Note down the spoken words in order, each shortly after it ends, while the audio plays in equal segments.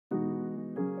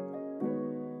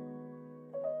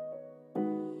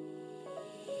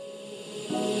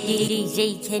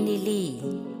DJ Kenny Lee.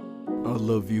 I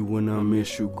love you when I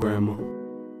miss you, Grandma.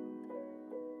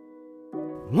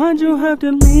 Why'd you have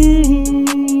to leave?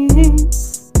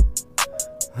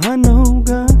 I know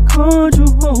God called you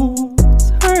home. It's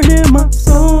hurting my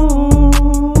soul.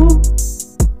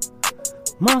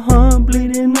 My heart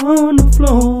bleeding on the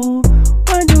floor.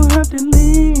 Why'd you have to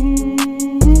leave?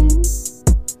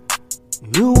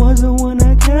 You was the one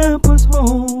that kept us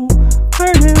whole.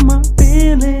 Hurting my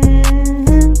feelings.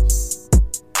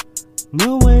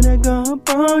 The way that God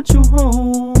brought you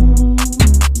home.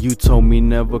 You told me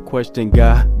never question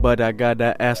God, but I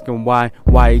gotta ask him why.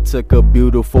 Why he took a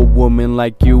beautiful woman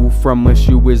like you from us.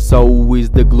 You was always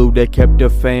the glue that kept the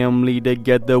family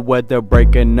together. Whether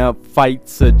breaking up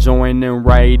fights or joining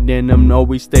right in them,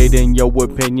 always stayed in your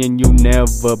opinion. You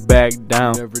never backed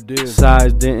down. Never did.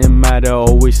 Size didn't matter,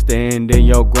 always standing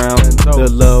your ground. The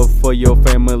love for your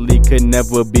family could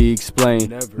never be explained.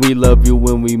 Never. We love you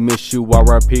when we miss you.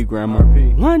 R.I.P. Grandma.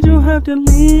 R.I.P. Why'd you have to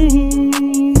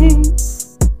leave?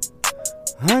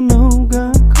 I know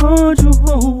God called you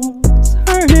home. It's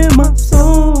hurting my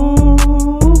soul.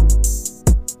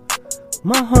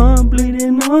 My heart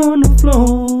bleeding on the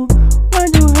floor.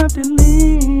 Why'd you have to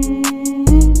leave?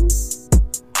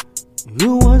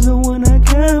 You was the one that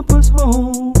kept us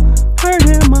whole.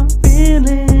 Hurting my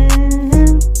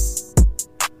feelings.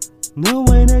 The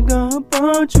way that God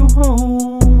brought you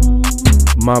home.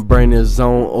 My brain is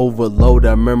on overload.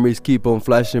 Our memories keep on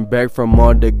flashing back from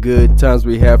all the good times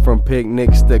we had, from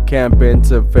picnics to camping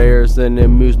to fairs and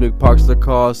amusement parks. The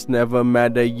cost never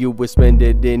matter, you would spend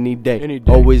it any day.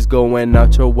 Always going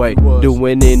out your way,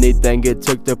 doing anything it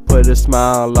took to put a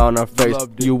smile on our face.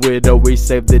 You would always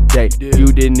save the day. You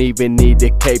didn't even need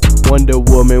a cape. Wonder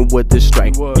Woman with the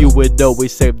strength. You would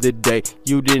always save the day.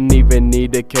 You didn't even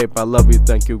need a cape. I love you,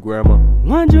 thank you, Grandma.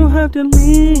 Why'd you have to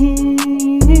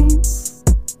leave?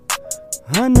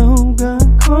 I know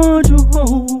God called you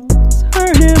home. It's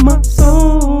hurting my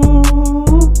soul.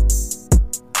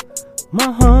 My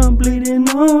heart bleeding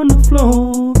on the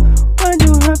floor. Why'd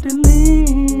you have to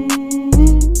leave?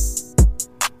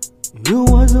 You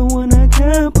was the one that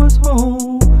kept us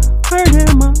whole.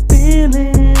 Hurting my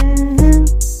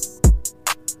feelings.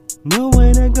 The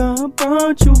way that God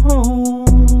brought you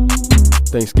home.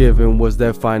 Thanksgiving was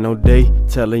that final day,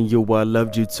 telling you I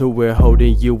loved you too. We're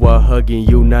holding you while hugging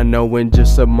you, not knowing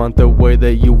just a month away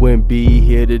that you wouldn't be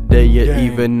here today. Yet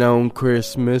even on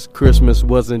Christmas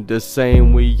wasn't the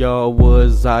same. We all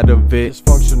was out of it.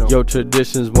 Your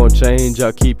traditions won't change.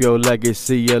 I'll keep your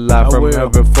legacy alive. From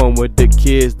having fun with the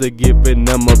kids to giving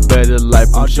them a better life.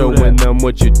 I'm showing them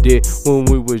what you did when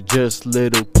we were just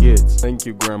little kids. Thank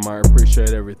you, Grandma. I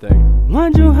appreciate everything.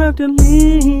 Why'd you have to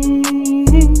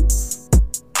leave?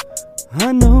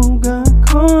 I know God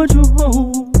called you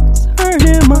home. It's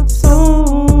hurting my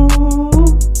soul.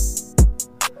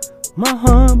 My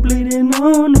heart bleeding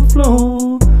on the floor.